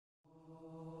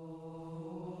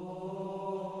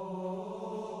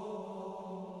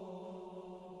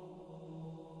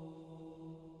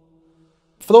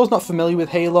For those not familiar with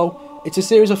Halo, it's a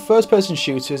series of first-person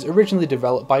shooters originally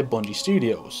developed by Bungie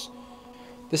Studios.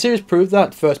 The series proved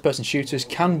that first-person shooters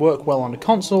can work well on a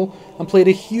console and played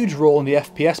a huge role in the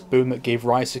FPS boom that gave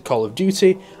rise to Call of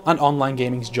Duty and online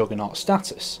gaming's juggernaut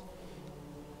status.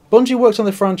 Bungie worked on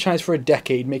the franchise for a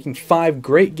decade, making 5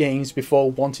 great games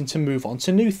before wanting to move on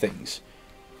to new things.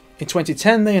 In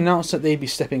 2010 they announced that they'd be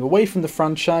stepping away from the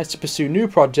franchise to pursue new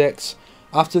projects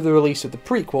after the release of the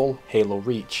prequel, Halo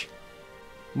Reach.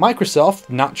 Microsoft,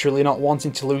 naturally not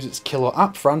wanting to lose its killer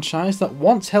app franchise that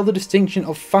once held the distinction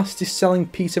of fastest selling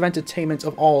piece of entertainment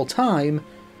of all time,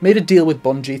 made a deal with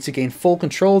Bungie to gain full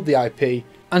control of the IP,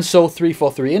 and so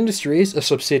 343 Industries, a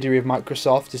subsidiary of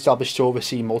Microsoft established to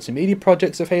oversee multimedia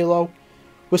projects of Halo,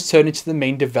 was turned into the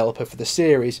main developer for the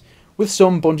series, with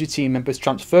some Bungie team members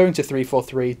transferring to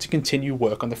 343 to continue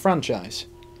work on the franchise.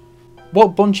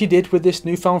 What Bungie did with this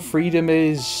newfound freedom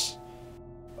is...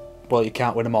 well, you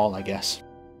can't win them all, I guess.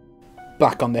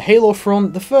 Back on the Halo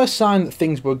front, the first sign that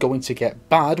things were going to get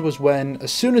bad was when,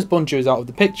 as soon as Bungie was out of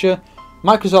the picture,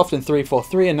 Microsoft and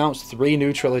 343 announced 3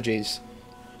 new trilogies.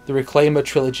 The Reclaimer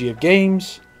trilogy of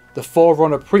games, the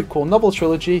Forerunner prequel novel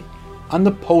trilogy, and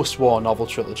the post-war novel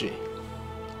trilogy.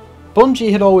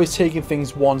 Bungie had always taken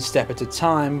things one step at a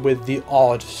time, with the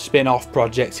odd spin-off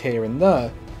projects here and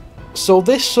there. So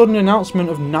this sudden announcement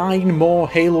of 9 more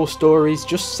Halo stories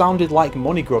just sounded like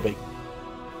money grubbing.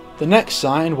 The next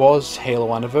sign was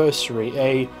Halo Anniversary,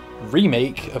 a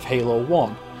remake of Halo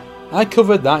 1. I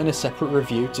covered that in a separate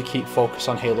review to keep focus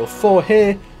on Halo 4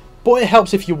 here, but it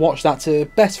helps if you watch that to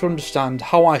better understand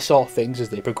how I saw things as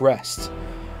they progressed,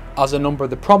 as a number of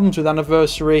the problems with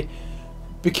Anniversary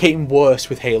became worse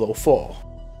with Halo 4.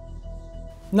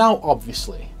 Now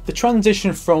obviously, the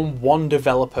transition from one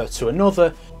developer to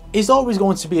another is always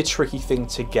going to be a tricky thing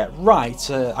to get right,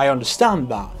 I understand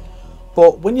that,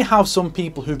 but when you have some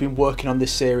people who've been working on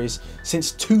this series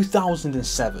since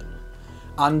 2007,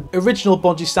 and original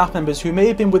Bungie staff members who may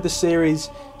have been with the series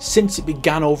since it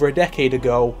began over a decade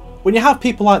ago, when you have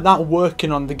people like that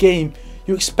working on the game,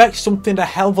 you expect something a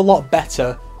hell of a lot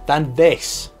better than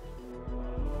this.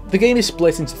 The game is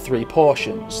split into 3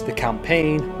 portions: the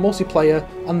campaign, multiplayer,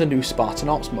 and the new Spartan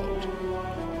Ops mode.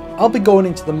 I'll be going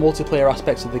into the multiplayer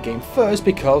aspects of the game first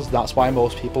because that's why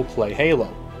most people play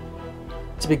Halo.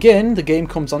 To begin, the game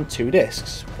comes on 2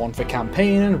 discs, one for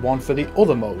campaign and one for the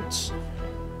other modes.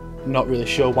 Not really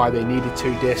sure why they needed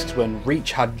 2 discs when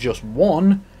Reach had just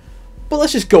 1, but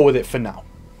let's just go with it for now.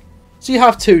 So you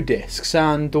have 2 discs,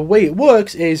 and the way it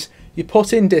works is you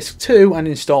put in disc 2 and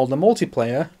install the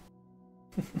multiplayer.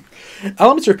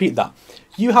 Allow me to repeat that.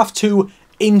 You have to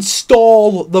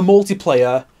install the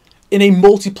multiplayer in a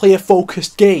multiplayer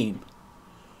focused game.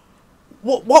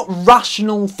 What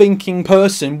rational thinking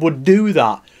person would do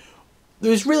that?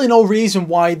 There's really no reason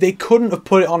why they couldn't have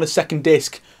put it on a second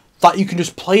disc that you can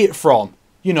just play it from,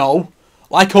 you know,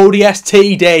 like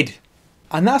ODST did.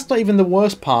 And that's not even the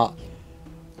worst part.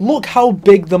 Look how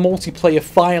big the multiplayer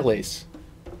file is.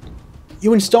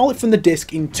 You install it from the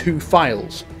disc in 2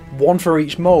 files, one for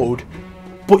each mode,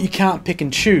 but you can't pick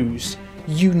and choose.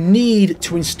 You need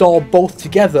to install both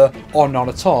together or none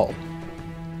at all.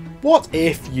 What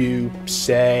if you,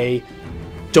 say,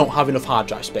 don't have enough hard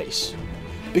drive space?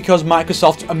 Because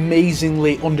Microsoft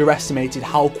amazingly underestimated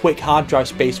how quick hard drive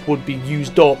space would be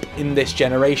used up in this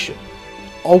generation.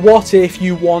 Or what if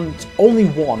you want only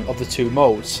one of the 2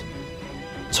 modes?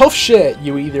 Tough shit,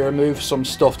 you either remove some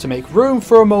stuff to make room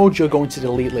for a mode you're going to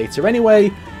delete later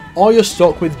anyway, or you're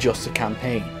stuck with just a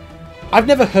campaign. I've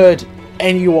never heard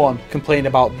anyone complain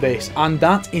about this, and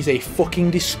that is a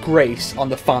fucking disgrace on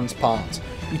the fans' part.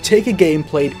 You take a game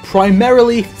played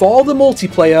primarily for the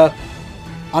multiplayer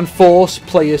and force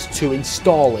players to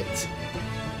install it.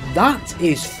 That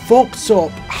is fucked up.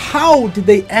 How did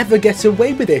they ever get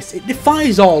away with this? It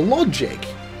defies all logic.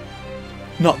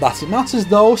 Not that it matters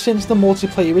though, since the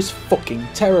multiplayer is fucking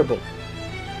terrible.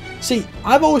 See,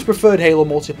 I've always preferred Halo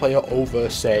multiplayer over,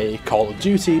 say, Call of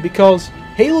Duty because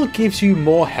Halo gives you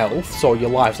more health, so your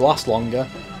lives last longer,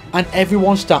 and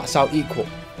everyone starts out equal.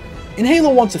 In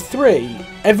Halo 1 to 3,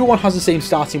 everyone has the same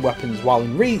starting weapons, while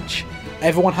in Reach,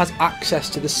 everyone has access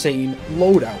to the same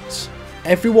loadouts.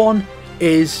 Everyone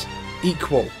is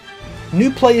equal.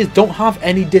 New players don't have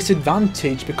any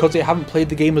disadvantage because they haven't played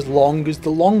the game as long as the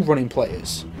long-running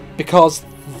players, because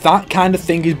that kind of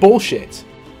thing is bullshit.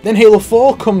 Then Halo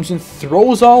 4 comes and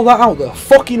throws all that out the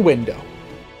fucking window.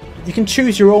 You can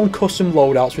choose your own custom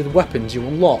loadouts with weapons you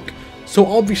unlock, so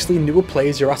obviously newer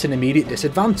players are at an immediate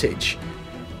disadvantage.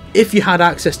 If you had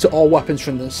access to all weapons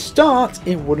from the start,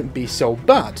 it wouldn't be so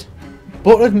bad.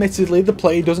 but admittedly the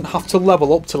player doesn't have to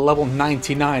level up to level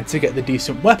 99 to get the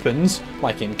decent weapons,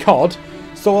 like in COD,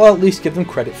 so I'll at least give them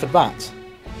credit for that.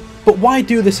 But why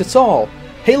do this at all?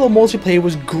 Halo multiplayer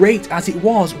was great as it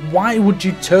was, why would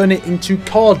you turn it into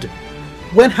COD?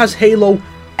 When has Halo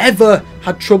ever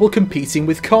had trouble competing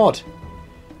with COD?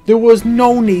 There was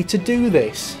no need to do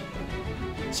this.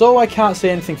 So I can't say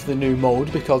anything for the new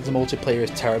mode because the multiplayer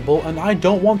is terrible and I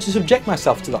don't want to subject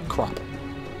myself to that crap.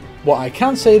 What I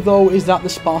can say though is that the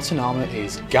Spartan armour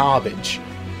is garbage.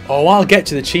 Oh, I'll get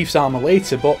to the Chief's armour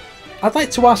later, but I'd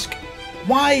like to ask,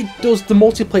 why does the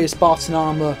multiplayer Spartan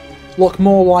armour look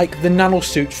more like the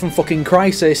nanosuits from fucking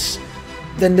Crysis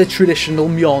than the traditional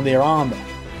Mjolnir armour?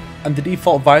 And the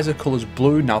default visor colour's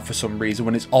blue now for some reason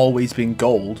when it's always been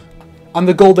gold. And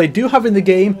the gold they do have in the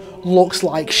game looks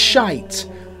like shite.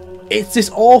 It's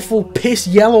this awful piss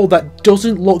yellow that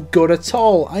doesn't look good at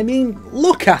all. I mean,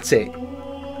 look at it.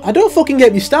 I don't fucking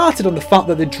get me started on the fact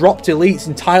that they dropped elites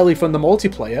entirely from the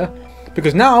multiplayer,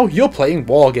 because now you're playing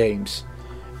war games.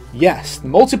 Yes, the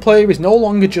multiplayer is no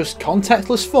longer just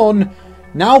contextless fun,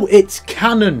 now it's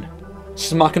canon.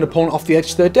 Smack an opponent off the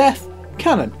edge to their death?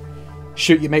 Canon.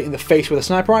 Shoot your mate in the face with a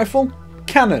sniper rifle?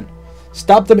 Canon.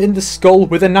 Stab them in the skull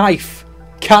with a knife?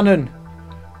 Canon.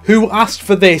 Who asked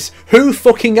for this? Who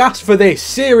fucking asked for this?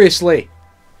 Seriously!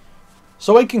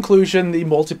 So in conclusion, the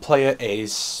multiplayer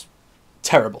is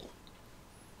terrible.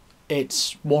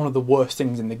 It's one of the worst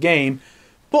things in the game,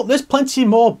 but there's plenty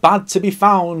more bad to be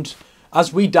found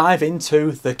as we dive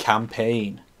into the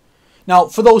campaign. Now,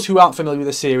 for those who aren't familiar with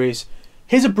the series,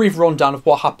 here's a brief rundown of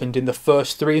what happened in the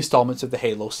first 3 installments of the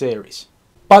Halo series.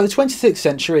 By the 26th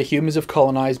century, humans have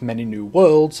colonised many new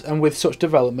worlds, and with such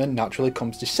development naturally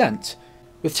comes dissent.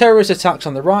 With terrorist attacks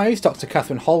on the rise, Dr.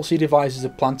 Catherine Halsey devises a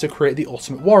plan to create the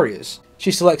Ultimate Warriors.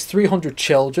 She selects 300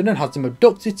 children and has them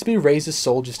abducted to be raised as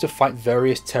soldiers to fight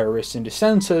various terrorists and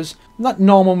dissenters that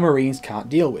normal Marines can't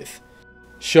deal with.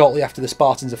 Shortly after the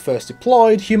Spartans are first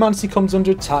deployed, humanity comes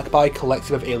under attack by a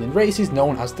collective of alien races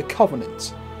known as the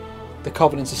Covenant. The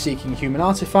Covenant are seeking human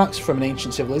artifacts from an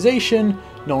ancient civilization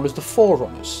known as the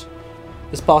Forerunners.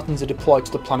 The Spartans are deployed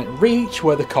to the planet Reach,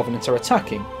 where the Covenant are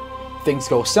attacking. Things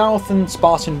go south and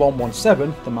Spartan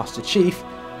 117, the Master Chief,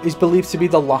 is believed to be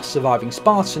the last surviving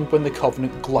Spartan when the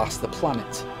Covenant glass the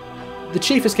planet. The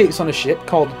Chief escapes on a ship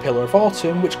called the Pillar of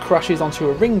Autumn, which crashes onto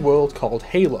a ring world called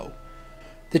Halo.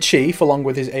 The Chief, along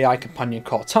with his AI companion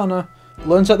Cortana,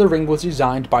 learns that the ring was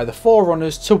designed by the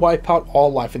Forerunners to wipe out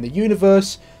all life in the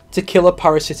universe to kill a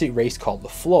parasitic race called the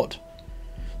Flood.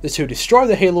 The two destroy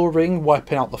the Halo ring,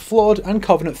 wiping out the Flood and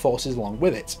Covenant forces along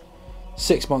with it.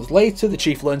 6 months later, the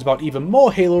Chief learns about even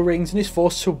more Halo rings and is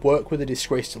forced to work with a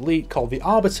disgraced elite called the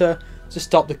Arbiter to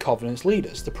stop the Covenant's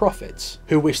leaders, the Prophets,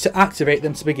 who wish to activate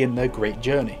them to begin their great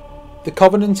journey. The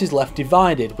Covenant is left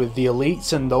divided, with the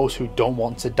elites and those who don't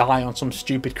want to die on some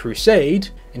stupid crusade,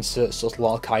 insert subtle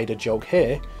Al-Qaeda joke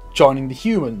here, joining the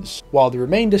humans, while the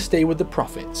remainder stay with the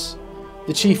Prophets.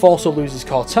 The Chief also loses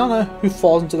Cortana, who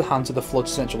falls into the hands of the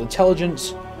Flood's Central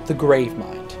Intelligence, the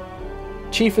Gravemind.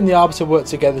 Chief and the Arbiter work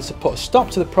together to put a stop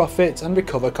to the Prophets and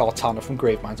recover Cortana from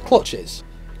Gravemind's clutches.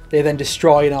 They then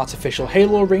destroy an artificial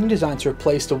Halo ring designed to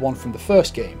replace the one from the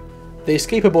first game. They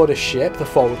escape aboard a ship, the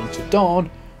Forward Unto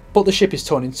Dawn, but the ship is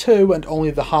torn in two and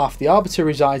only the half the Arbiter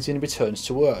resides in returns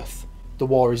to Earth. The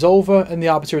war is over and the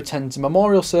Arbiter attends a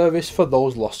memorial service for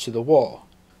those lost to the war.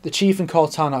 The Chief and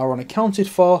Cortana are unaccounted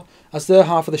for, as their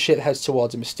half of the ship heads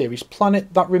towards a mysterious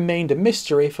planet that remained a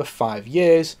mystery for 5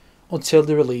 years, until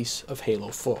the release of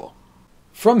Halo 4.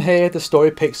 From here, the story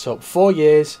picks up 4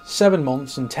 years, 7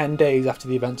 months and 10 days after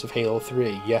the events of Halo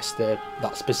 3, yes, they're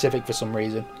that specific for some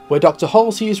reason, where Dr.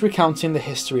 Halsey is recounting the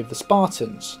history of the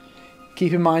Spartans.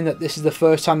 Keep in mind that this is the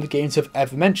first time the games have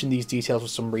ever mentioned these details for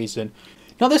some reason.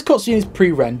 Now this cutscene is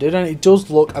pre-rendered and it does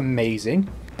look amazing,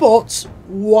 but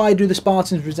why do the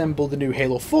Spartans resemble the new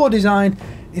Halo 4 design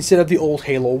instead of the old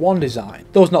Halo 1 design?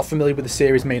 Those not familiar with the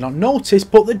series may not notice,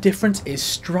 but the difference is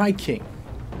striking.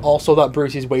 Also, that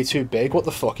Bruce is way too big, what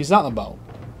the fuck is that about?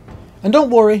 And don't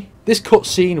worry, this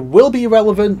cutscene will be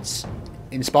relevant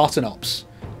in Spartan Ops.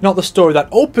 Not the story that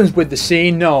opens with the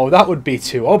scene, no, that would be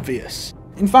too obvious.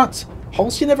 In fact,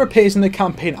 Halsey never appears in the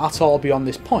campaign at all beyond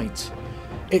this point.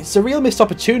 It's a real missed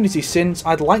opportunity since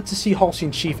I'd like to see Halsey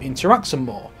and Chief interact some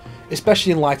more,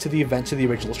 especially in light of the events of the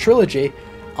original trilogy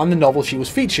and the novel she was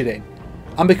featured in,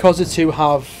 and because the two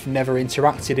have never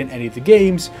interacted in any of the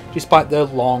games despite their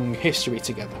long history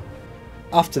together.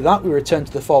 After that, we return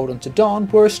to the Forward Unto Dawn,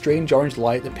 where a strange orange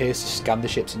light appears to scan the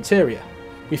ship's interior.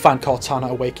 We find Cortana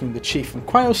awakening the Chief from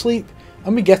cryosleep,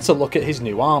 and we get to look at his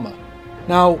new armour.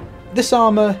 Now, this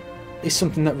armour is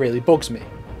something that really bugs me.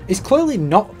 It's clearly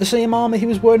not the same armour he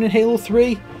was wearing in Halo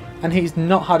 3, and he's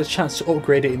not had a chance to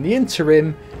upgrade it in the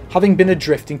interim, having been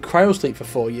adrift in cryosleep for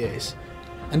 4 years.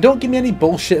 And don't give me any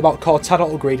bullshit about Cortana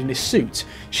upgrading his suit.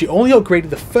 She only upgraded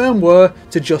the firmware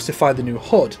to justify the new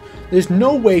HUD. There's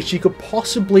no way she could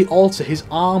possibly alter his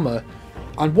armour,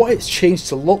 and what it's changed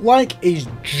to look like is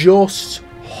just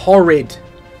horrid.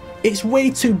 It's way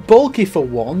too bulky for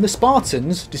one. The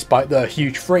Spartans, despite their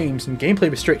huge frames and gameplay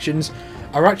restrictions,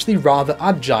 are actually rather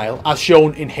agile, as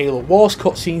shown in Halo Wars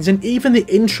cutscenes and even the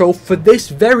intro for this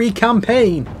very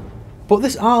campaign. But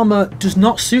this armour does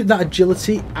not suit that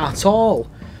agility at all.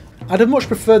 I'd have much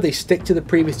preferred they stick to the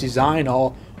previous design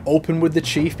or open with the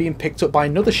Chief being picked up by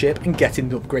another ship and getting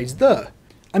the upgrades there.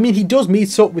 I mean, he does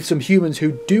meet up with some humans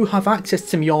who do have access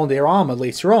to Mjolnir armour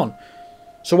later on,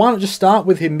 so why not just start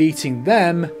with him meeting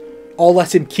them, or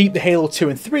let him keep the Halo 2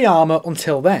 and 3 armour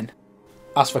until then.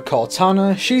 As for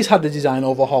Cortana, she's had a design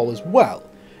overhaul as well.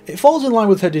 It falls in line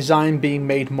with her design being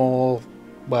made more,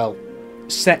 well,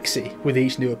 sexy with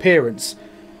each new appearance.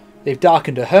 They've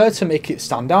darkened her hair to make it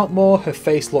stand out more, her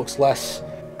face looks less,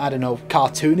 I don't know,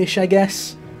 cartoonish I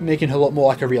guess, making her look more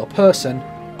like a real person.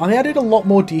 And they added a lot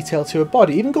more detail to her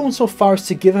body, even going so far as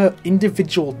to give her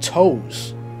individual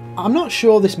toes. I'm not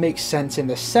sure this makes sense in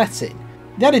the setting.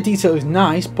 The added detail is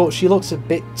nice, but she looks a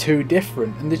bit too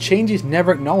different, and the change is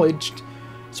never acknowledged,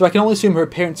 so I can only assume her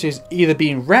appearance is either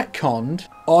being retconned,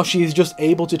 or she is just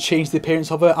able to change the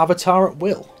appearance of her avatar at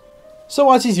will.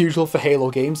 So as is usual for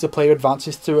Halo games, the player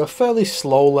advances through a fairly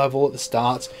slow level at the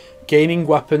start, gaining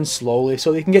weapons slowly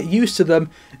so they can get used to them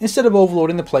instead of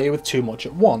overloading the player with too much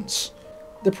at once.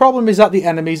 The problem is that the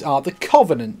enemies are the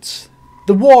Covenant.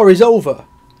 The war is over.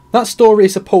 That story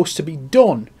is supposed to be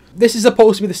done. This is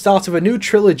supposed to be the start of a new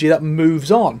trilogy that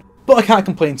moves on. But I can't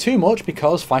complain too much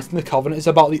because fighting the Covenant is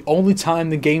about the only time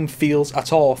the game feels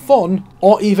at all fun,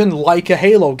 or even like a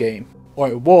Halo game. Or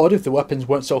it would if the weapons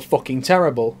weren't so fucking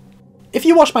terrible. If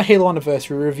you watched my Halo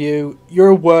Anniversary review, you're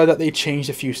aware that they changed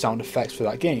a few sound effects for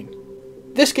that game.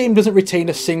 This game doesn't retain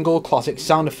a single classic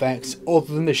sound effects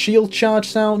other than the shield charge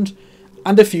sound,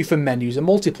 and a few for menus and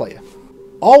multiplayer.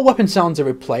 All weapon sounds are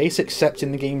replaced except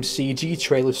in the game's CG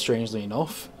trailers, strangely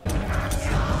enough.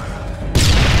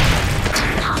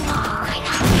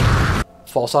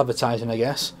 False advertising, I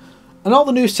guess. And all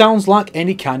the new sounds lack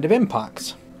any kind of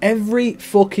impact. Every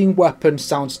fucking weapon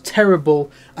sounds terrible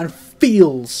and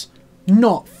feels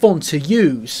not fun to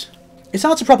use. It's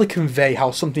hard to properly convey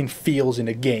how something feels in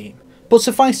a game, but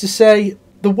suffice to say,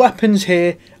 the weapons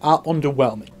here are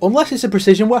underwhelming. Unless it's a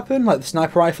precision weapon like the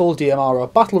sniper rifle, DMR or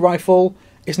battle rifle,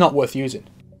 it's not worth using.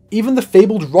 Even the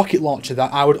fabled rocket launcher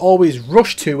that I would always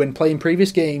rush to when playing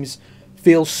previous games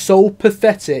feels so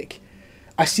pathetic.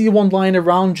 I see one lying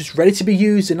around just ready to be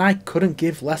used and I couldn't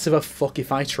give less of a fuck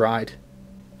if I tried.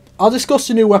 I'll discuss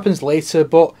the new weapons later,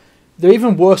 but they're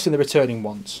even worse than the returning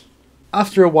ones.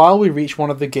 After a while we reach one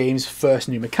of the game's first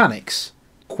new mechanics,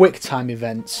 quick time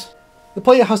events. The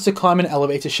player has to climb an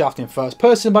elevator shaft in first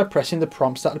person by pressing the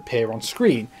prompts that appear on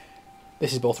screen.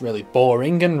 This is both really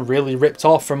boring and really ripped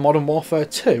off from Modern Warfare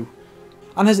 2.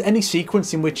 And has any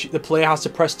sequence in which the player has to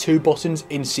press 2 buttons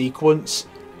in sequence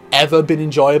ever been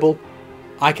enjoyable?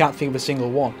 I can't think of a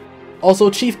single one. Also,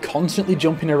 Chief constantly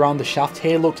jumping around the shaft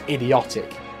here looked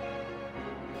idiotic.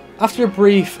 After a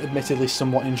brief, admittedly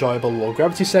somewhat enjoyable low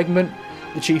gravity segment,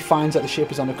 the Chief finds that the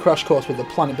ship is on a crash course with the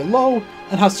planet below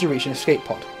and has to reach an escape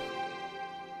pod.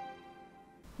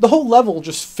 The whole level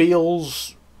just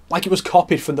feels like it was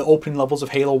copied from the opening levels of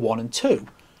Halo 1 and 2.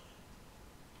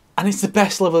 And it's the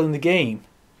best level in the game.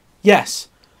 Yes,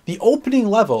 the opening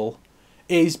level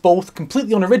is both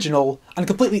completely unoriginal and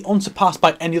completely unsurpassed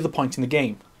by any other point in the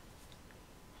game.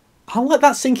 I'll let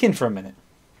that sink in for a minute.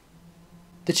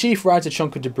 The Chief rides a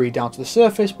chunk of debris down to the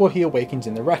surface where he awakens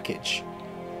in the wreckage.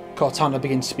 Cortana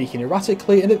begins speaking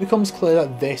erratically and it becomes clear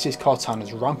that this is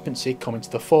Cortana's rampancy coming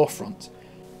to the forefront.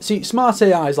 See, smart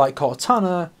AIs like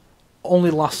Cortana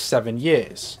only last 7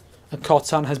 years, and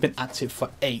Cortana has been active for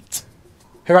 8.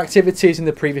 Her activities in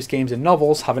the previous games and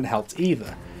novels haven't helped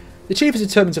either. The Chief is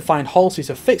determined to find Halsey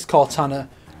to fix Cortana,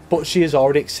 but she has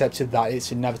already accepted that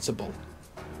it's inevitable.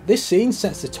 This scene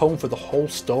sets the tone for the whole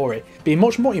story, being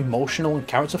much more emotional and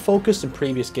character focused than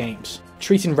previous games,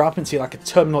 treating rampancy like a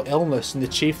terminal illness and the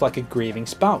Chief like a grieving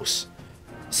spouse.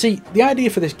 See, the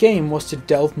idea for this game was to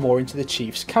delve more into the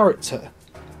Chief's character.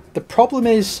 The problem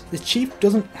is, the Chief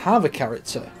doesn't have a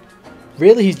character.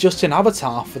 Really, he's just an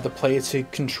avatar for the player to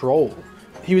control.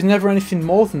 He was never anything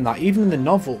more than that, even in the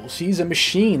novels. He's a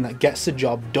machine that gets the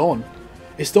job done.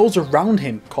 It's those around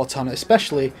him, Cortana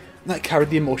especially, that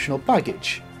carried the emotional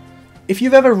baggage. If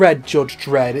you've ever read Judge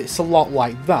Dredd, it's a lot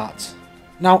like that.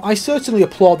 Now, I certainly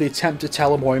applaud the attempt to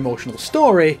tell a more emotional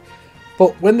story,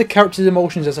 but when the character's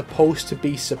emotions are supposed to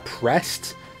be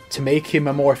suppressed to make him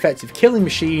a more effective killing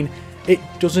machine, it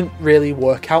doesn't really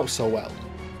work out so well.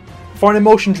 For an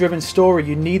emotion-driven story,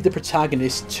 you need the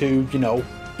protagonist to,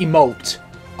 emote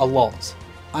a lot,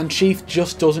 and Chief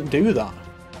just doesn't do that.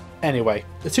 Anyway,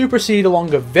 the two proceed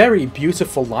along a very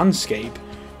beautiful landscape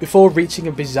before reaching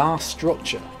a bizarre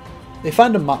structure. They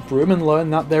find a map room and learn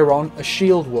that they're on a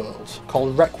shield world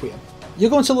called Requiem.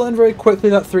 You're going to learn very quickly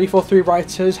that 343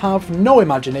 writers have no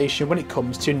imagination when it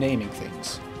comes to naming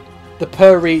things. The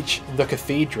pair reach the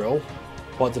cathedral,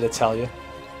 what did I tell you,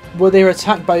 where they are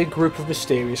attacked by a group of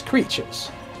mysterious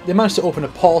creatures. They manage to open a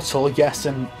portal, yes,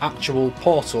 an actual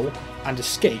portal, and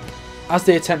escape. As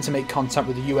they attempt to make contact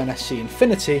with the UNSC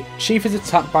Infinity, Chief is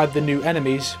attacked by the new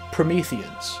enemies,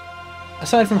 Prometheans.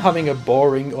 Aside from having a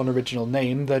boring, unoriginal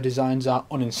name, their designs are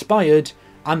uninspired,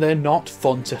 and they're not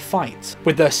fun to fight,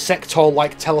 with their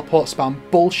sector-like teleport spam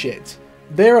bullshit.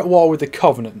 They're at war with the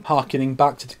Covenant, harkening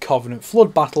back to the Covenant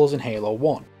flood battles in Halo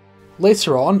 1.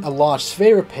 Later on, a large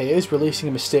sphere appears, releasing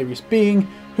a mysterious being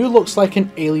who looks like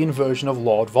an alien version of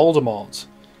Lord Voldemort.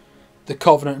 The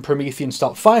Covenant and Prometheans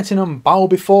stop fighting and bow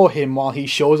before him while he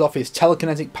shows off his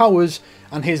telekinetic powers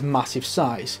and his massive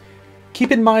size.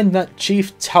 Keep in mind that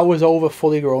Chief towers over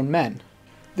fully grown men.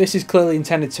 This is clearly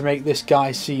intended to make this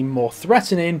guy seem more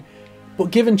threatening,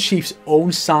 but given Chief's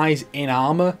own size in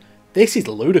armour, this is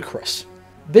ludicrous.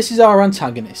 This is our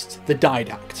antagonist, the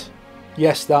Didact.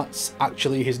 Yes, that's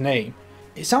actually his name.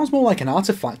 It sounds more like an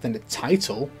artifact than a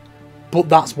title, but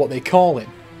that's what they call him.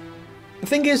 The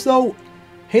thing is though,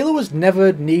 Halo has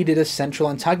never needed a central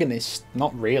antagonist,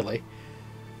 not really.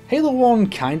 Halo 1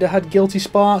 kinda had Guilty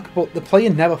Spark, but the player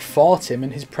never fought him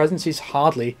and his presence is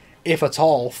hardly, if at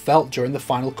all, felt during the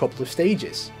final couple of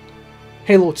stages.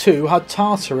 Halo 2 had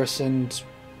Tartarus and,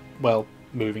 well,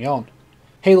 moving on.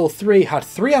 Halo 3 had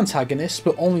 3 antagonists,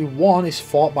 but only one is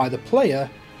fought by the player,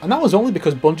 and that was only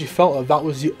because Bungie felt that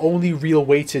was the only real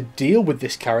way to deal with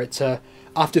this character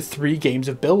after 3 games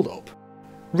of build-up.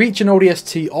 Reach and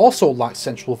ODST also lacked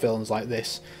central villains like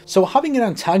this, so having an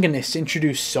antagonist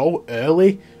introduced so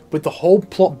early, with the whole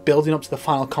plot building up to the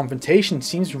final confrontation,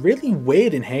 seems really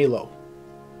weird in Halo.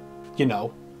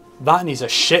 That and he's a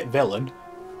shit villain.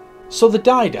 So the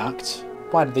Didact,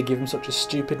 why did they give him such a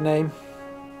stupid name,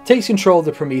 takes control of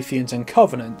the Prometheans and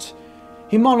Covenant.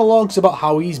 He monologues about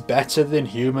how he's better than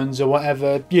humans or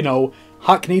whatever,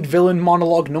 hackneyed villain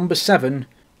monologue number 7,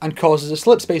 and causes a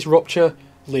slipspace rupture,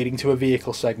 leading to a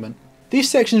vehicle segment. These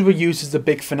sections were used as the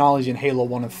big finales in Halo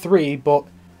 1 and 3, but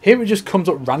here it just comes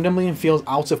up randomly and feels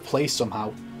out of place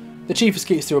somehow. The Chief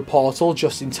escapes through a portal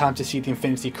just in time to see the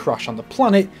Infinity crash on the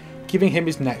planet, giving him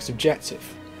his next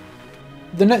objective.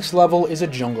 The next level is a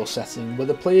jungle setting, where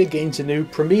the player gains a new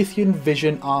Promethean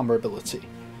Vision armor ability.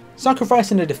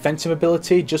 Sacrificing a defensive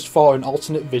ability just for an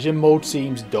alternate vision mode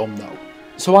seems dumb though,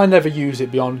 so I never use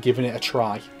it beyond giving it a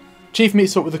try. Chief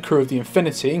meets up with the crew of the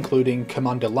Infinity, including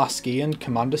Commander Lasky and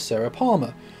Commander Sarah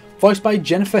Palmer, voiced by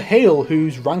Jennifer Hale,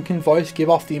 whose rank and voice give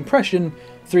off the impression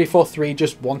 343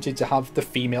 just wanted to have the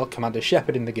female Commander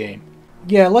Shepard in the game.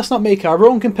 Yeah, let's not make our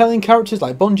own compelling characters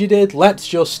like Bungie did, let's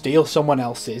just steal someone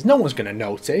else's, no one's gonna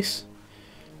notice.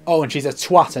 Oh, and she's a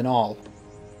twat and all.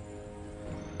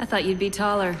 I thought you'd be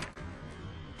taller.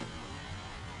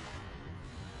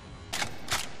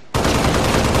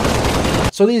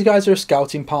 So these guys are a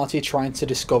scouting party trying to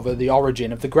discover the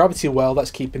origin of the gravity well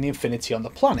that's keeping the Infinity on the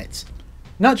planet.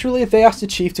 Naturally, they ask the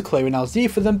Chief to clear an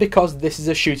LZ for them because this is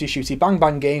a shooty bang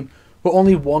bang game where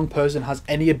only one person has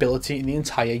any ability in the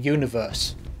entire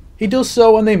universe. He does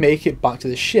so and they make it back to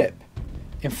the ship.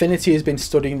 Infinity has been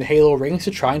studying the Halo rings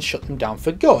to try and shut them down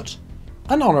for good.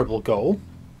 An honourable goal.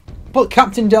 But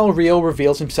Captain Del Rio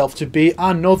reveals himself to be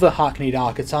another hackneyed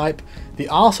archetype, the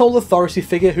arsehole authority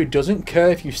figure who doesn't care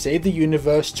if you save the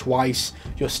universe twice,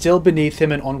 you're still beneath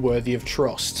him and unworthy of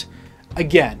trust.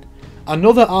 Again,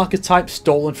 another archetype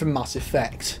stolen from Mass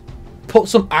Effect. Put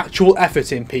some actual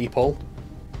effort in, people.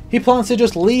 He plans to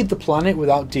just leave the planet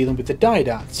without dealing with the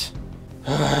Didact.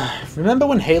 Remember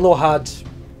when Halo had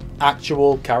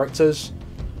actual characters?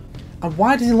 And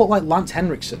why does he look like Lance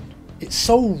Henriksen? It's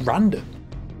so random.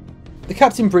 The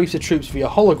captain briefs the troops via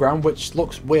hologram, which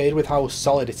looks weird with how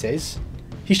solid it is.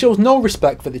 He shows no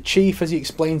respect for the Chief as he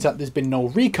explains that there's been no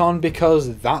recon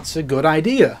because that's a good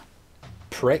idea.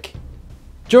 Prick.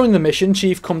 During the mission,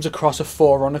 Chief comes across a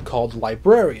Forerunner called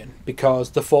Librarian, because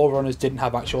the Forerunners didn't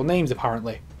have actual names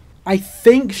apparently. I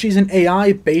think she's an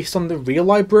AI based on the real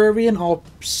Librarian or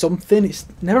something, it's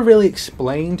never really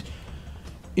explained.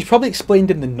 It's probably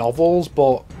explained in the novels,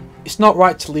 but it's not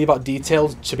right to leave out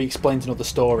details to be explained in other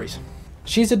stories.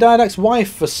 She's the Didact's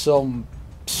wife for some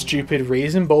stupid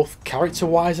reason, both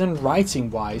character-wise and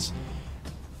writing-wise.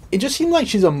 It just seemed like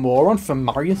she's a moron for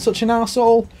marrying such an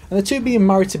arsehole, and the two being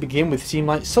married to begin with seemed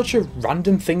like such a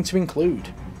random thing to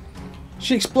include.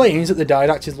 She explains that the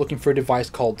Didact is looking for a device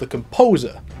called the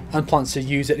Composer, and plans to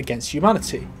use it against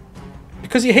humanity.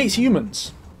 Because he hates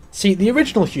humans. See, the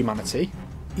original humanity...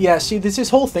 Yeah, see, there's this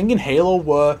whole thing in Halo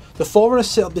where the Forerunners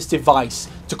set up this device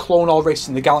to clone all races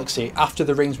in the galaxy after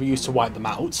the rings were used to wipe them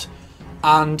out.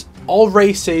 And all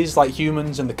races, like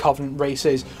humans and the Covenant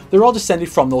races, they're all descended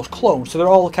from those clones, so they're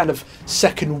all kind of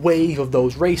second wave of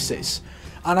those races.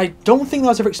 And I don't think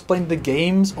that's ever explained in the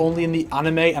games, only in the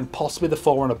anime and possibly the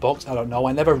Forerunner books. I don't know,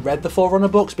 I never read the Forerunner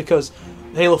books because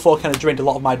Halo 4 kind of drained a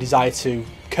lot of my desire to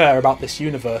care about this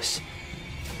universe.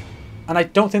 And I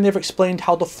don't think they've explained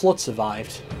how the Flood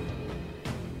survived.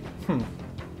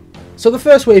 So the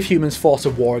first wave humans fought a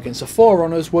war against the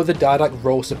Forerunners where the Didact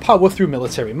rose to power through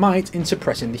military might in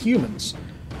suppressing the humans.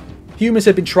 Humans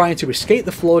had been trying to escape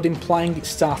the Flood, implying it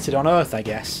started on Earth, I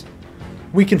guess.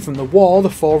 Weakened from the war, the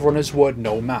Forerunners were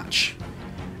no match.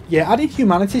 Yeah, adding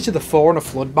humanity to the Forerunner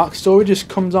Flood backstory just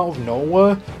comes out of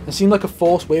nowhere and seemed like a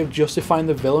forced way of justifying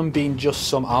the villain being just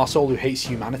some arsehole who hates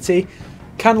humanity.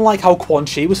 Kind of like how Quan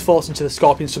Chi was forced into the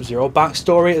Scorpion Sub-Zero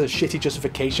backstory as a shitty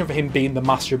justification for him being the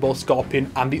master of both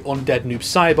Scorpion and the undead noob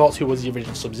Cybot who was the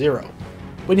original Sub-Zero.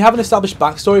 When you have an established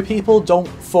backstory, people, don't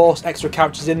force extra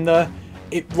characters in there.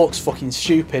 It looks fucking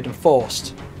stupid and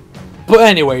forced. But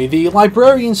anyway, the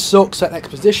librarian sucks at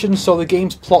exposition, so the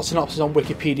game's plot synopsis on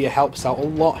Wikipedia helps out a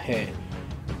lot here.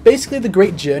 Basically, the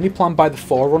great journey planned by the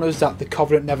Forerunners that the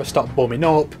Covenant never stopped bumming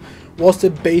up was to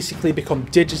basically become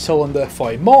digital and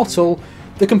therefore immortal.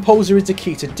 The Composer is the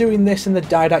key to doing this, and the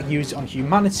Didact used it on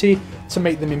humanity to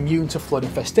make them immune to Flood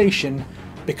infestation,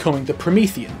 becoming the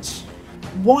Prometheans.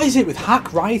 What is it with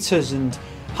hack writers and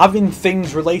having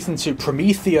things relating to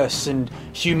Prometheus and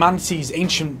humanity's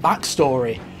ancient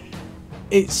backstory?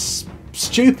 It's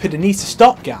stupid and needs to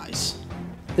stop, guys.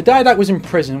 The Didact was in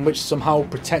prison, which somehow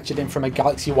protected him from a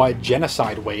galaxy-wide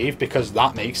genocide wave, because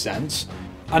that makes sense.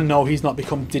 And no, he's not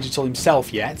become digital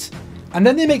himself yet. And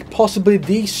then they make possibly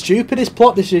the stupidest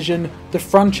plot decision the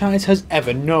franchise has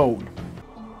ever known.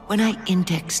 When I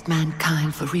indexed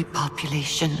mankind for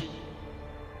repopulation,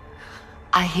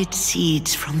 I hid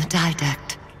seeds from the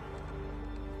Didact.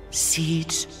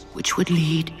 Seeds which would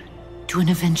lead to an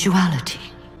eventuality.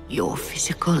 Your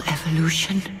physical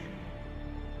evolution.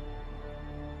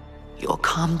 Your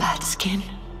combat skin.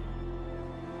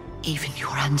 Even your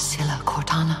ancilla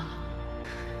Cortana.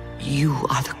 You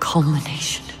are the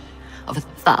culmination of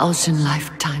 1,000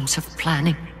 lifetimes of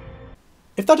planning.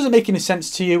 If that doesn't make any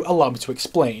sense to you, allow me to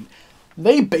explain.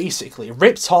 They basically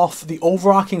ripped off the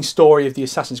overarching story of the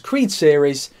Assassin's Creed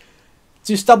series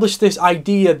to establish this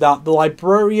idea that the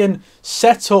librarian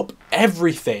set up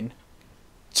everything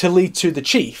to lead to the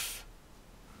Chief.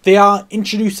 They are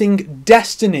introducing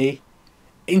destiny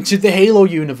into the Halo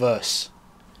universe.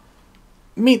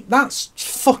 I mean, that's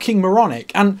fucking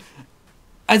moronic, and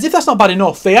as if that's not bad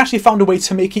enough, they actually found a way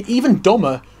to make it even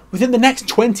dumber within the next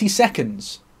 20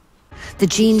 seconds. The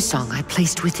gene song I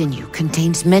placed within you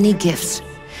contains many gifts,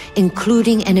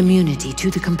 including an immunity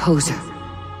to the Composer.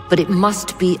 But it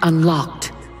must be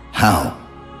unlocked. How?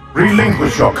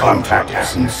 Relinquish your contact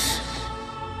essence.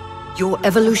 Your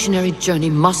evolutionary journey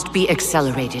must be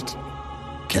accelerated.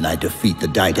 Can I defeat the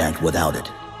Didact without it?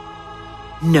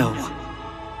 No.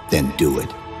 Then do it.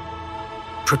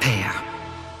 Prepare.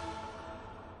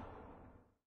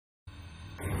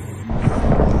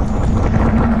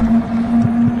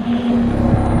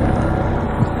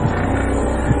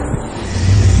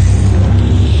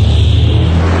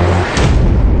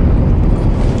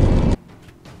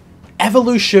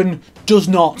 Evolution does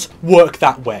not work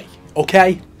that way,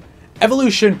 okay?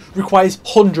 Evolution requires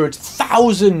hundreds,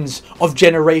 thousands of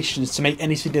generations to make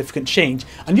any significant change,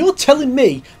 and you're telling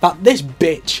me that this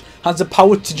bitch has the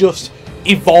power to just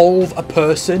evolve a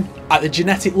person at the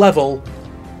genetic level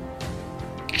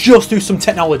just through some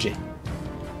technology?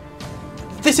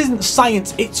 This isn't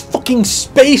science, it's fucking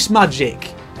space magic!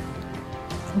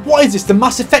 What is this, the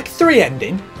Mass Effect 3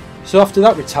 ending? So after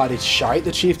that retarded shite,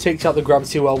 the Chief takes out the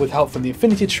gravity well with help from the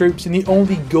Infinity Troops in the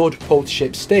only good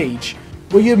post-ship stage,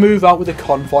 where you move out with a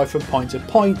convoy from point to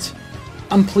point,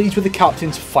 and pleads with the captain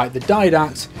to fight the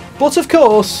Didact. But of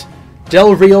course,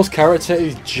 Del Rio's character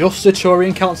is just a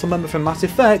Turian Council member from Mass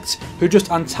Effect, who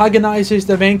just antagonises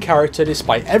the main character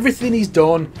despite everything he's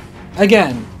done.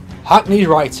 Again, hackneyed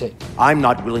writing. I'm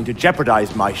not willing to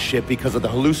jeopardize my ship because of the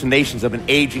hallucinations of an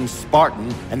aging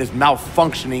Spartan and his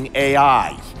malfunctioning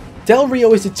AI. Del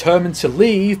Rio is determined to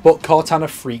leave, but Cortana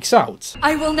freaks out.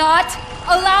 I will not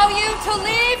allow you to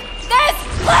leave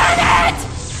this planet!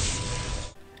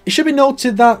 It should be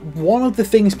noted that one of the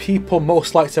things people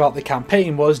most liked about the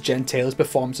campaign was Jen Taylor's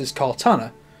performance as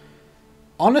Cortana.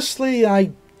 Honestly,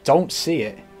 I don't see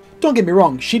it. Don't get me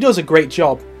wrong, she does a great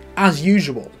job, as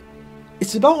usual.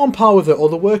 It's about on par with her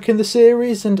other work in the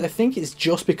series, and I think it's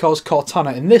just because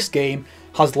Cortana in this game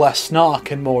has less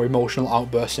snark and more emotional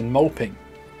outbursts and moping.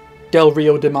 Del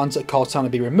Rio demands that Cortana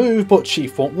be removed, but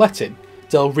Chief won't let him.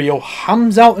 Del Rio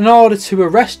hams out an order to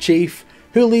arrest Chief,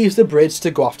 who leaves the bridge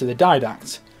to go after the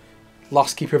Didact.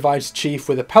 Lasky provides Chief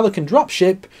with a Pelican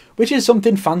dropship, which is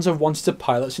something fans have wanted to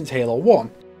pilot since Halo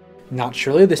 1.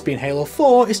 Naturally, this being Halo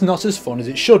 4, it's not as fun as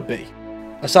it should be.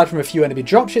 Aside from a few enemy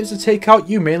dropships to take out,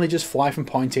 you mainly just fly from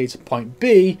point A to point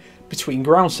B between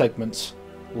ground segments.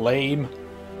 Lame.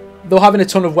 Though having a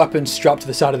ton of weapons strapped to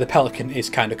the side of the Pelican is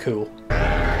kinda cool.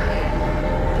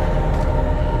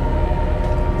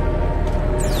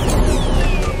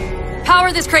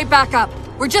 Power this crate back up.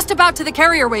 We're just about to the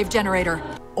carrier wave generator.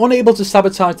 Unable to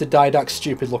sabotage the Didact's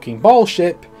stupid looking ball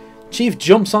ship, Chief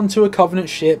jumps onto a Covenant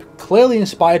ship clearly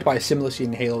inspired by a similar scene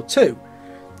in Halo 2.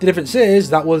 The difference is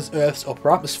that was Earth's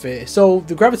upper atmosphere, so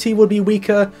the gravity would be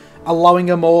weaker,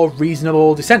 allowing a more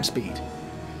reasonable descent speed.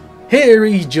 Here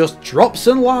he just drops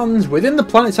and lands within the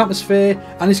planet's atmosphere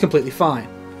and is completely fine.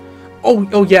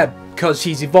 Oh yeah, because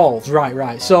he's evolved,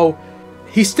 right. So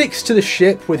he sticks to the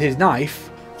ship with his knife.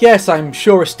 Yes, I'm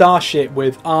sure a starship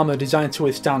with armour designed to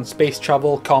withstand space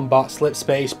travel, combat, slip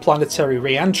space, planetary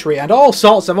re-entry and all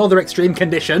sorts of other extreme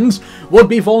conditions would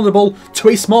be vulnerable to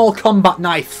a small combat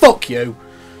knife. Fuck you!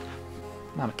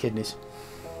 Mama kidneys.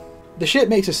 The ship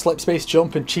makes a slip space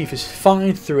jump and Chief is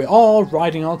fine through it all,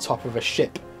 riding on top of a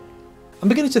ship. I'm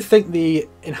beginning to think the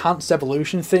enhanced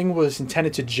evolution thing was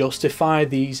intended to justify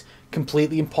these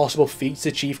completely impossible feats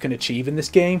the Chief can achieve in this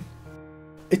game.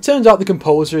 It turns out the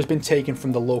composer has been taken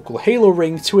from the local Halo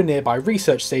ring to a nearby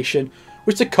research station,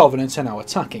 which the Covenant are now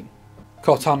attacking.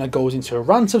 Cortana goes into a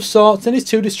rant of sorts and is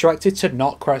too distracted to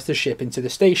not crash the ship into the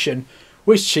station,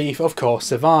 which Chief of course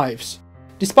survives.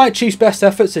 Despite Chief's best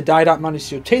efforts, the Didact manages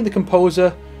to obtain the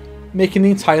composer, making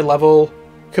the entire level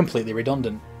completely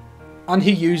redundant. And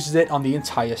he uses it on the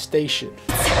entire station.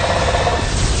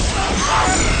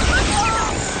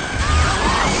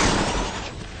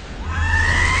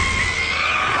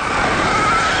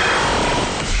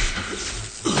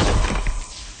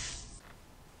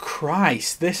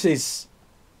 Christ, this is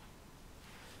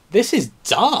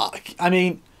dark. I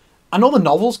mean, I know the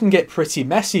novels can get pretty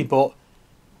messy, but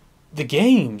the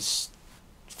games,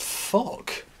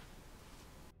 fuck.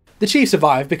 The Chief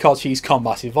survives because he's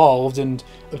combat evolved and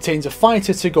obtains a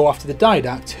fighter to go after the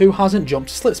Didact, who hasn't jumped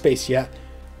to slip space yet.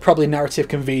 Probably narrative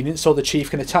convenience so the Chief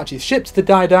can attach his ship to the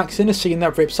Didact in a scene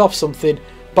that rips off something,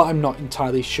 but I'm not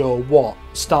entirely sure what.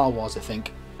 Star Wars, I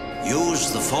think.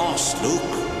 Use the Force,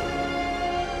 Luke.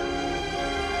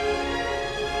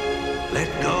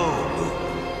 Let go,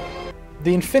 Luke.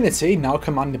 The Infinity, now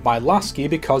commanded by Lasky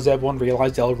because everyone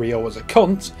realised Del Rio was a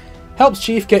cunt, helps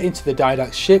Chief get into the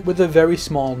Didact's ship with a very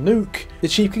small nuke the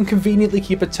Chief can conveniently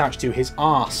keep attached to his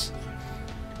arse.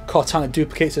 Cortana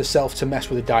duplicates herself to mess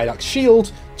with the Didact's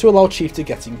shield to allow Chief to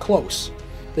get in close.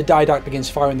 The Didact begins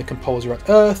firing the composer at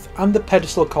Earth, and the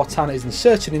pedestal Cortana is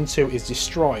inserted into is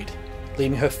destroyed,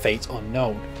 leaving her fate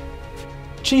unknown.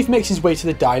 Chief makes his way to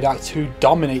the Didact, who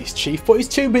dominates Chief but is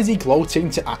too busy gloating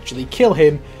to actually kill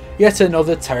him, yet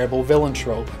another terrible villain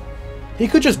trope. He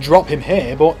could just drop him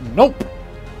here, but nope.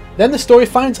 Then the story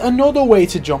finds another way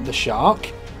to jump the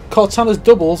shark. Cortana's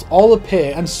doubles all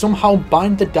appear and somehow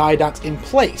bind the Didact in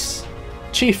place.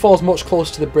 Chief falls much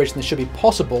closer to the bridge than should be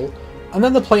possible, and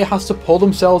then the player has to pull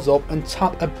themselves up and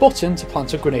tap a button to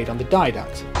plant a grenade on the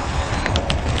Didact.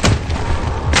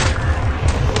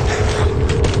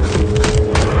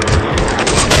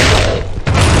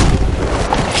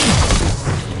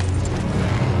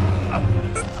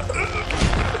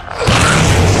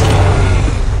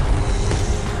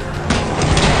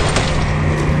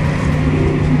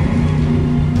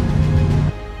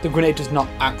 The grenade does not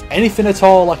act anything at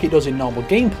all like it does in normal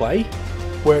gameplay,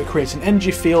 where it creates an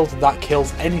energy field that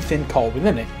kills anything caught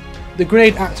within it. The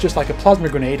grenade acts just like a plasma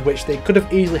grenade, which they could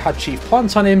have easily had Chief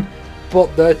plant on him,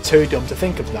 but they're too dumb to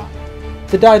think of that.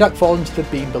 The Didact falls into the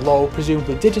beam below,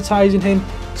 presumably digitising him,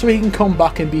 so he can come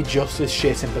back and be just as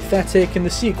shit and pathetic in the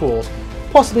sequels,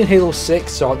 possibly in Halo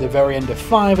 6 or at the very end of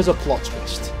 5 as a plot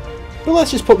twist. But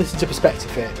let's just put this into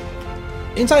perspective here.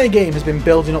 The entire game has been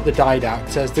building up the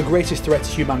Didact as the greatest threat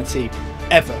to humanity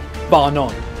ever, bar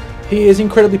none. He is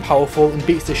incredibly powerful and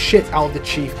beats the shit out of the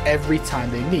Chief every time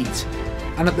they meet.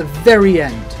 And at the very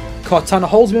end, Cortana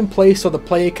holds him in place so the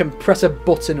player can press a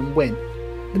button and win.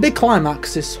 The big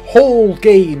climax this whole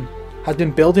game has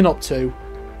been building up to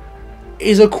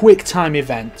is a quick time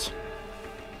event.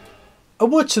 A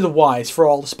word to the wise for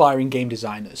all aspiring game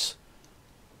designers.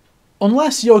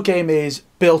 Unless your game is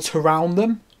built around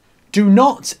them, do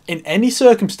not, in any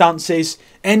circumstances,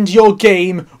 end your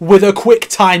game with a quick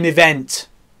time event.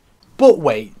 But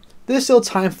wait, there's still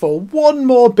time for one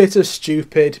more bit of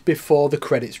stupid before the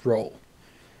credits roll.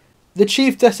 The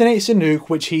Chief detonates a nuke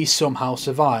which he somehow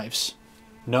survives.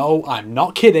 No, I'm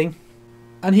not kidding.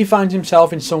 And he finds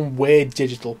himself in some weird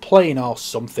digital plane or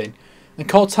something, and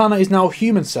Cortana is now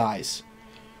human size.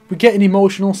 We get an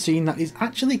emotional scene that is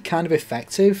actually kind of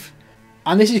effective,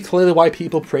 and this is clearly why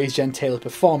people praise Jen Taylor's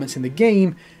performance in the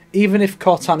game, even if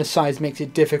Cortana's size makes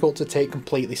it difficult to take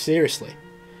completely seriously.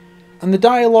 And the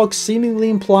dialogue seemingly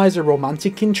implies a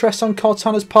romantic interest on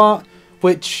Cortana's part,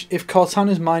 which, if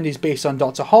Cortana's mind is based on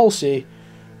Dr. Halsey,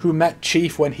 who met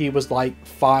Chief when he was like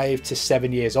 5 to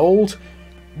 7 years old,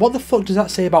 what the fuck does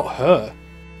that say about her?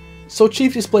 So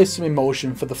Chief displays some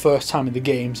emotion for the first time in the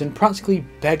games and practically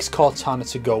begs Cortana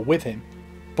to go with him,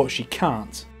 but she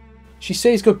can't. She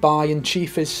says goodbye and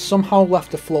Chief is somehow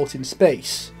left afloat in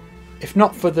space. If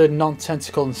not for the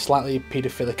non-tentacle and slightly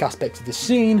paedophilic aspect of the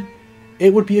scene,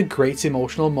 it would be a great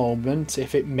emotional moment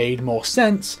if it made more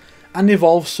sense and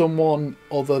involved someone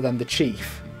other than the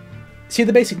Chief. See,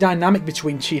 the basic dynamic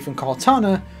between Chief and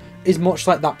Cortana is much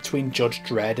like that between Judge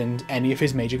Dredd and any of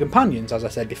his major companions, as I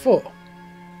said before.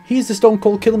 He's the stone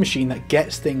cold killer machine that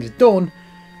gets things done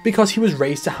because he was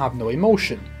raised to have no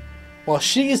emotion, while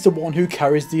she is the one who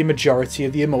carries the majority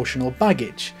of the emotional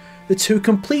baggage. The two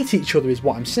complete each other is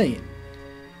what I'm saying.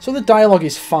 So the dialogue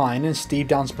is fine and Steve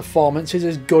Down's performance is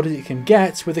as good as it can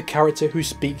get with a character who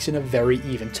speaks in a very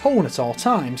even tone at all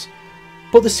times,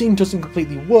 but the scene doesn't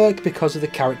completely work because of the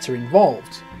character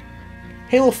involved.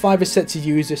 Halo 5 is set to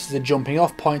use this as a jumping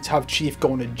off point to have Chief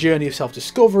go on a journey of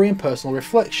self-discovery and personal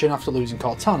reflection after losing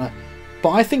Cortana,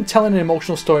 but I think telling an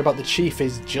emotional story about the Chief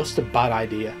is just a bad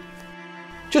idea.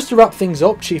 Just to wrap things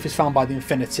up, Chief is found by the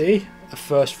Infinity, a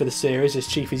first for the series as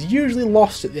Chief is usually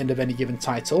lost at the end of any given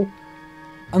title,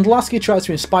 and Lasky tries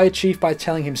to inspire Chief by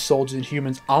telling him soldiers and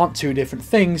humans aren't two different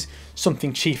things,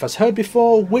 something Chief has heard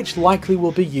before, which likely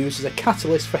will be used as a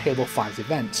catalyst for Halo 5's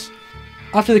events.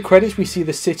 After the credits we see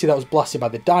the city that was blasted by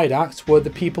the Didact, where the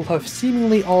people have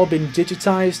seemingly all been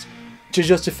digitised to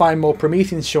justify more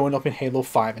Prometheans showing up in Halo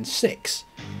 5 and 6.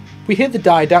 We hear the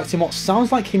Didact in what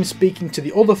sounds like him speaking to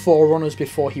the other Forerunners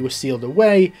before he was sealed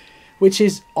away, which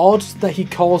is odd that he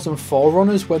calls them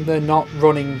Forerunners when they're not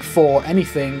running for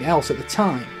anything else at the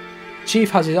time.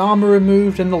 Chief has his armour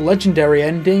removed and the legendary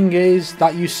ending is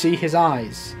that you see his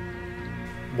eyes.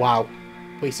 Wow,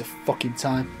 waste of fucking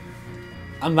time.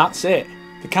 And that's it.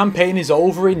 The campaign is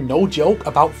over in, no joke,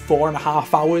 about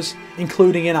 4.5 hours,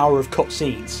 including an hour of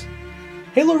cutscenes.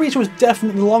 Halo Reach was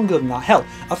definitely longer than that. Hell,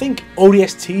 I think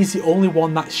ODST is the only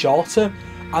one that's shorter,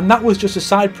 and that was just a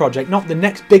side project, not the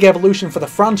next big evolution for the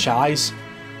franchise.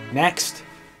 Next.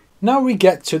 Now we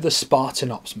get to the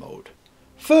Spartan Ops mode.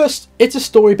 First, it's a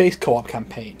story-based co-op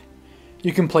campaign.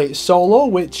 You can play it solo,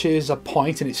 which is a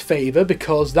point in its favour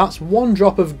because that's one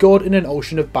drop of good in an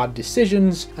ocean of bad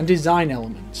decisions and design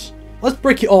elements. Let's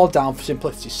break it all down for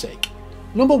simplicity's sake.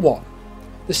 Number 1.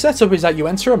 The setup is that you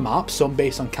enter a map, some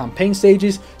based on campaign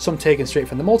stages, some taken straight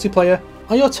from the multiplayer,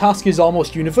 and your task is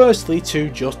almost universally to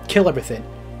just kill everything.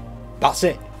 That's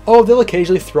it. Or they'll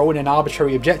occasionally throw in an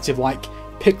arbitrary objective like,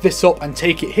 pick this up and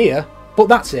take it here, but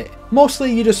that's it.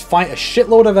 Mostly you just fight a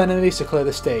shitload of enemies to clear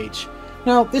the stage.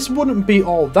 Now this wouldn't be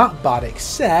all that bad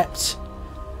except...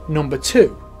 Number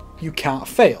 2. You can't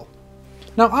fail.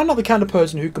 Now I'm not the kind of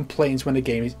person who complains when a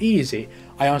game is easy.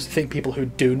 I honestly think people who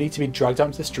do need to be dragged out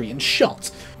into the street and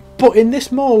shot. But in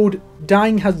this mode,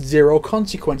 dying has zero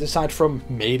consequence aside from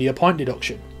maybe a point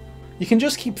deduction. You can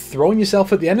just keep throwing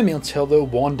yourself at the enemy until they're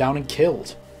worn down and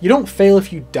killed. You don't fail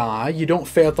if you die, you don't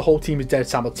fail if the whole team is dead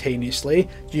simultaneously,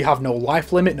 you have no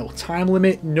life limit, no time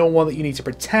limit, no one that you need to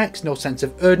protect, no sense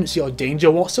of urgency or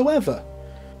danger whatsoever.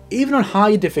 Even on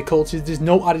higher difficulties there's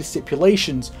no added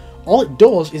stipulations, all it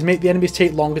does is make the enemies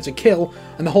take longer to kill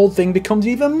and the whole thing becomes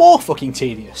even more fucking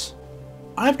tedious.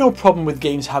 I have no problem with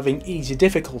games having easy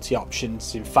difficulty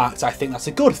options, in fact I think that's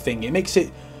a good thing, it makes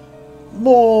it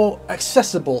more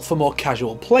accessible for more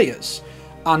casual players.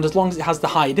 And as long as it has the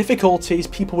higher difficulties,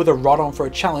 people with a rod on for a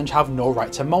challenge have no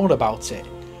right to moan about it.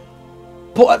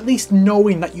 But at least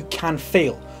knowing that you can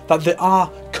fail, that there are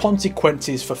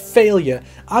consequences for failure,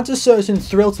 adds a certain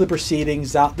thrill to the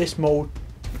proceedings that this mode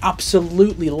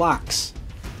absolutely lacks.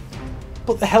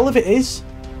 But the hell of it is,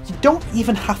 you don't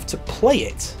even have to play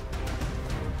it.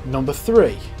 Number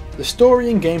 3. The story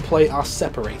and gameplay are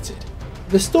separated.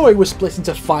 The story was split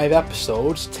into 5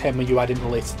 episodes, 10 when you add in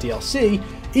related DLC,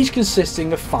 each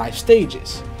consisting of 5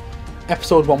 stages.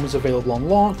 Episode 1 was available on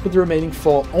launch, with the remaining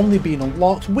 4 only being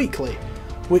unlocked weekly,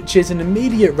 which is an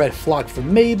immediate red flag for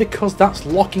me because that's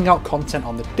locking out content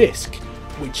on the disc,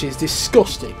 which is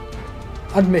disgusting.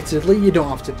 Admittedly, you don't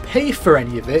have to pay for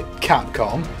any of it,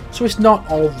 Capcom, so it's not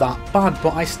all that bad,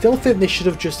 but I still think they should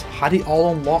have just had it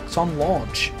all unlocked on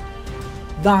launch.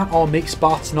 That or make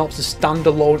Spartan Ops a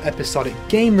standalone episodic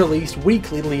game released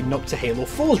weekly leading up to Halo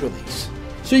 4's release.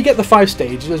 So you get the 5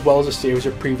 stages as well as a series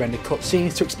of pre-rendered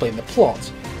cutscenes to explain the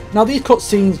plot. Now these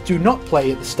cutscenes do not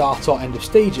play at the start or end of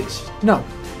stages, no,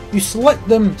 you select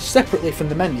them separately from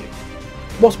the menu.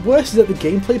 What's worse is that the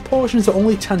gameplay portions are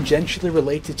only tangentially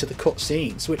related to the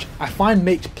cutscenes, which I find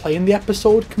makes playing the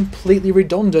episode completely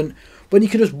redundant when you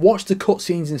can just watch the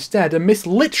cutscenes instead and miss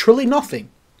literally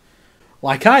nothing.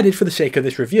 Like I did for the sake of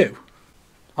this review.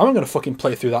 I'm gonna fucking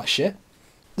play through that shit.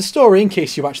 The story, in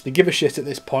case you actually give a shit at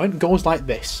this point, goes like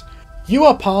this. You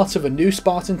are part of a new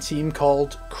Spartan team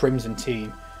called Crimson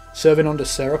Team, serving under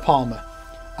Sarah Palmer,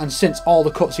 and since all the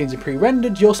cutscenes are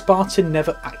pre-rendered, your Spartan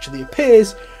never actually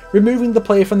appears, removing the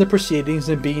player from the proceedings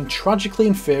and being tragically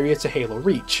inferior to Halo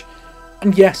Reach.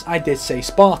 And yes, I did say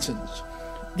Spartans.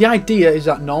 The idea is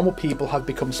that normal people have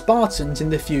become Spartans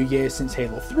in the few years since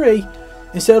Halo 3,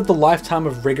 instead of the lifetime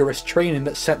of rigorous training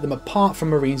that set them apart from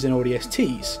Marines and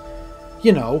ODSTs.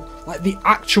 You know, like the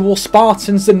actual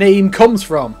Spartans the name comes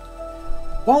from.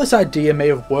 While this idea may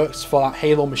have worked for that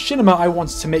Halo machinima I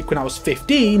wanted to make when I was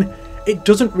 15, it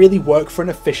doesn't really work for an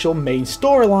official main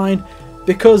storyline,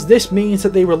 because this means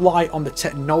that they rely on the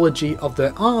technology of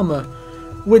their armour,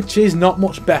 which is not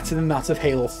much better than that of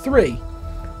Halo 3.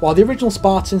 While the original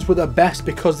Spartans were the best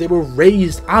because they were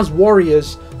raised as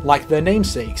warriors like their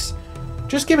namesakes.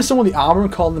 Just giving someone the armour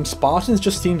and calling them Spartans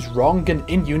just seems wrong and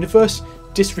in-universe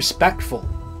disrespectful,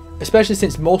 especially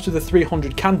since most of the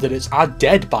 300 candidates are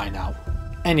dead by now.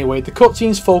 Anyway, the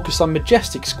cutscenes focus on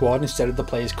Majestic Squad instead of the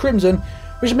player's Crimson,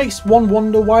 which makes one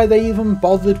wonder why they even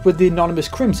bothered with the anonymous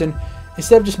Crimson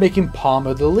instead of just making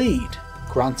Palmer the lead.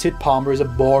 Granted, Palmer is a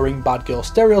boring bad girl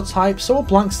stereotype, so a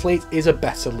blank slate is a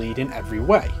better lead in every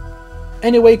way.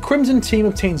 Anyway, Crimson Team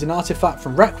obtains an artifact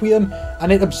from Requiem,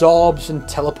 and it absorbs and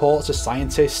teleports a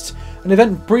scientist, an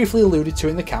event briefly alluded to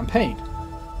in the campaign.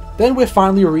 Then we're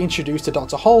finally reintroduced to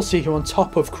Dr. Halsey, who on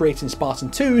top of creating Spartan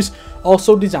 2s,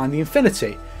 also designed the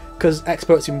Infinity, because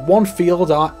experts in one field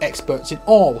are experts in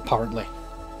all apparently.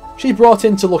 She's brought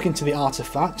in to look into the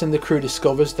artifact, and the crew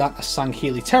discovers that a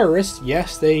Sangheili terrorist,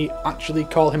 yes, they actually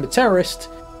call him a terrorist.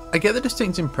 I get the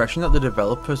distinct impression that the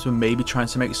developers were maybe trying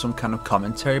to make some kind of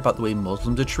commentary about the way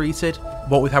Muslims are treated,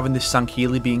 what with having this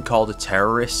Sangheili being called a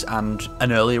terrorist and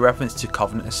an earlier reference to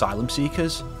Covenant asylum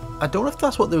seekers. I don't know if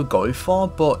that's what they were going for,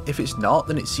 but if it's not,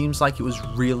 then it seems like it was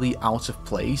really out of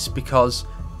place because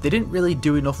they didn't really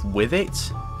do enough with it,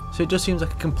 so it just seems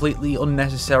like a completely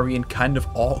unnecessary and kind of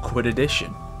awkward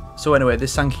addition. So anyway,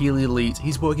 this Sangheili elite,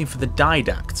 he's working for the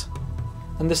Didact,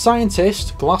 and the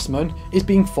scientist, Glassman, is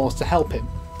being forced to help him.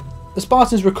 The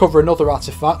Spartans recover another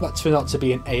artifact that turned out to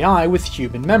be an AI with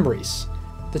human memories.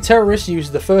 The terrorists use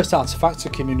the first artifact to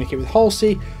communicate with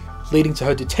Halsey, leading to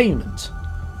her detainment.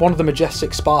 One of the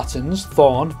Majestic Spartans,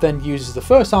 Thorn, then uses the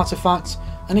first artifact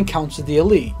and encounters the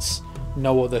elites.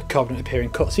 No other Covenant appearing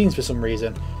cutscenes for some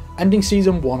reason, ending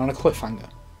Season 1 on a cliffhanger.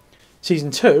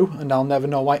 Season 2, and I'll never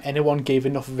know why anyone gave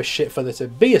enough of a shit for there to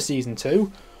be a Season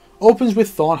 2, opens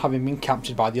with Thorn having been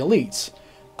captured by the elites.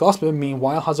 Glassman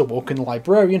meanwhile has awoken the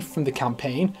librarian from the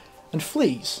campaign and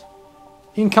flees.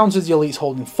 He encounters the elites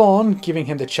holding Thorn, giving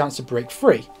him the chance to break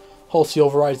free. Halsey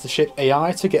overrides the ship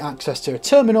AI to get access to a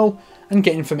terminal and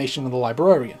get information on the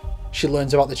librarian. She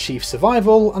learns about the chief's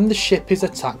survival and the ship is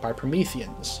attacked by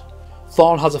Prometheans.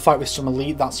 Thorn has a fight with some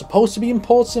elite that's supposed to be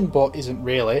important but isn't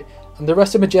really, and the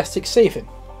rest of Majestic save him.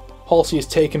 Halsey is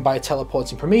taken by a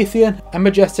teleporting Promethean, and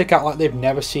Majestic act like they've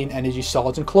never seen energy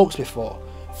swords and cloaks before,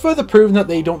 further proving that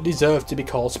they don't deserve to be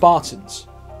called Spartans.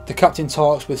 The captain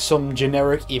talks with some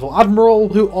generic evil admiral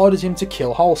who orders him to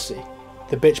kill Halsey.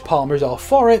 The bitch Palmer is all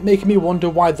for it, making me wonder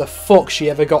why the fuck she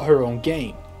ever got her own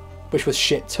game, which was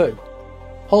shit too.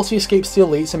 Halsey escapes the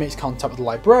elites and makes contact with the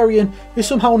librarian, who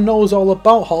somehow knows all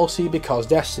about Halsey because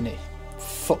Destiny.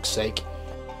 Fuck's sake.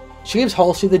 She gives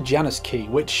Halsey the Janus key,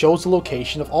 which shows the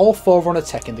location of all Forerunner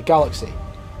tech in the galaxy.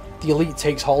 The elite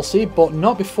takes Halsey, but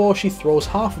not before she throws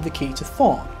half of the key to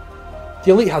Thorn.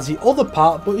 The elite has the other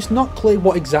part, but it's not clear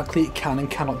what exactly it can and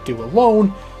cannot do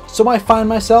alone, so I find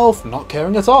myself not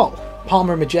caring at all.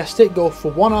 Palmer and Majestic go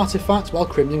for one artifact while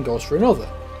Crimson goes for another.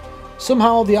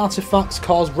 Somehow the artifacts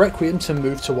cause Requiem to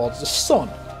move towards the sun,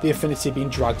 the Infinity being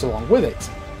dragged along with it.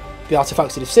 The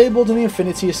artifacts are disabled and the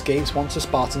Infinity escapes once the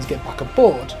Spartans get back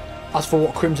aboard. As for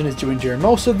what Crimson is doing during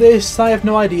most of this, I have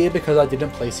no idea because I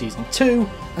didn't play Season 2,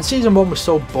 and Season 1 was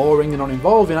so boring and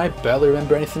uninvolving I barely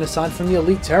remember anything aside from the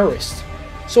elite terrorists.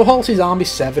 So Halsey's army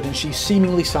severed and she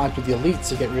seemingly sides with the elite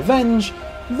to get revenge,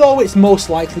 though it's most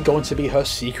likely going to be her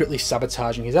secretly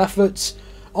sabotaging his efforts,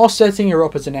 or setting her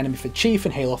up as an enemy for Chief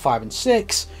in Halo 5 and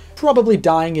 6, probably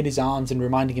dying in his arms and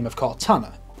reminding him of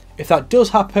Cortana. If that does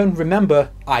happen,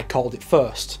 remember, I called it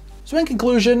first. So in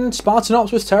conclusion, Spartan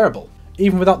Ops was terrible.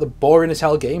 Even without the boring as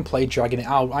hell gameplay dragging it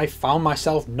out, I found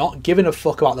myself not giving a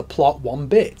fuck about the plot one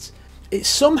bit. It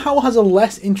somehow has a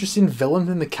less interesting villain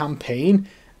than the campaign,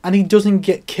 and he doesn't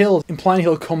get killed, implying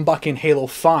he'll come back in Halo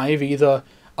 5, either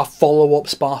a follow-up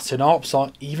Spartan Ops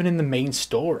or even in the main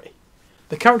story.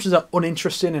 The characters are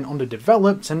uninteresting and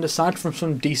underdeveloped, and aside from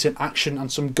some decent action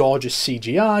and some gorgeous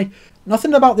CGI,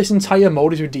 nothing about this entire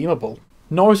mode is redeemable.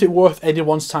 Nor is it worth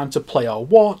anyone's time to play or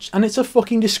watch, and it's a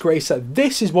fucking disgrace that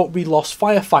this is what we lost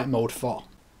Firefight mode for.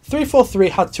 343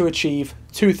 had to achieve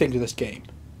two things with this game.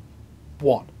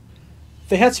 1.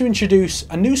 They had to introduce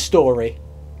a new story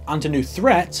and a new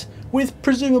threat with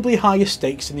presumably higher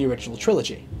stakes than the original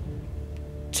trilogy.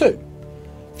 2.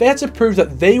 They had to prove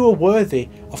that they were worthy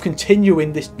of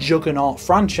continuing this juggernaut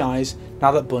franchise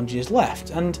now that Bungie has left,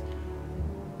 and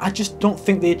I just don't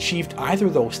think they achieved either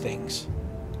of those things.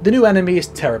 The new enemy is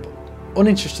terrible,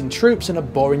 uninteresting troops and a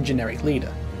boring generic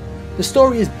leader. The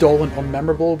story is dull and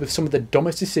unmemorable with some of the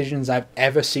dumbest decisions I've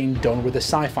ever seen done with a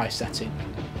sci-fi setting.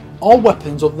 All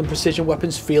weapons other than precision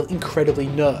weapons feel incredibly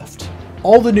nerfed.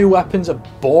 All the new weapons are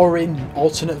boring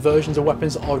alternate versions of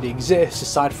weapons that already exist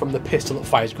aside from the pistol that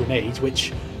fires grenades,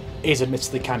 which is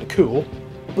admittedly kinda cool,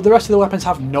 but the rest of the weapons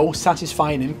have no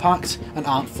satisfying impact and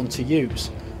aren't fun to use.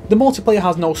 The multiplayer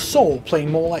has no soul,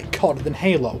 playing more like COD than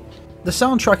Halo. The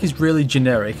soundtrack is really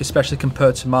generic, especially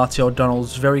compared to Marty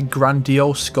O'Donnell's very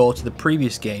grandiose score to the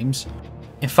previous games.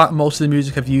 In fact, most of the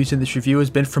music I've used in this review has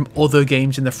been from other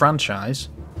games in the franchise.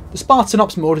 The Spartan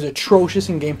Ops mode is atrocious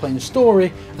in gameplay and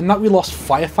story, and that we lost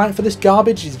Firefight for this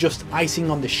garbage is just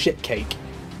icing on the shit cake.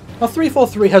 Now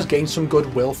 343 has gained some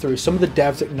goodwill through some of the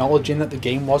devs acknowledging that the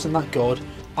game wasn't that good,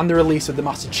 and the release of the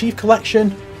Master Chief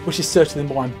Collection, which is certainly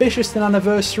more ambitious than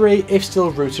Anniversary, if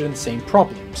still rooted in the same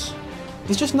problems.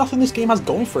 There's just nothing this game has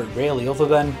going for it really, other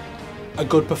than a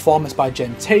good performance by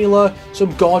Jen Taylor,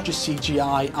 some gorgeous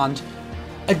CGI, and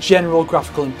a general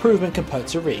graphical improvement compared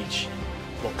to Reach.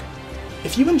 Look,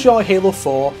 if you enjoy Halo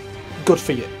 4, good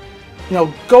for you. You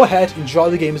know, go ahead, enjoy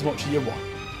the game as much as you want.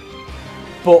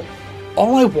 But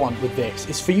all I want with this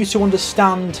is for you to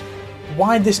understand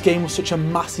why this game was such a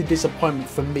massive disappointment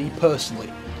for me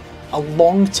personally, a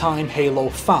long-time Halo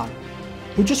fan,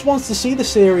 who just wants to see the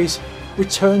series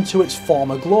return to its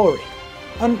former glory.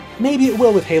 And maybe it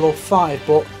will with Halo 5,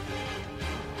 but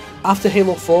after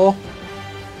Halo 4,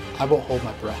 I won't hold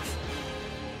my breath.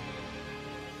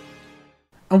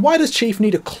 And why does Chief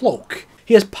need a cloak?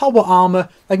 He has power armour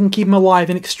that can keep him alive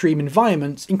in extreme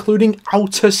environments, including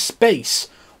outer space.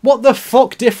 What the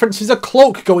fuck difference is a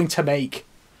cloak going to make?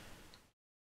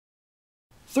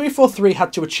 343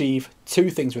 had to achieve two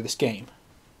things with this game.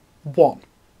 1.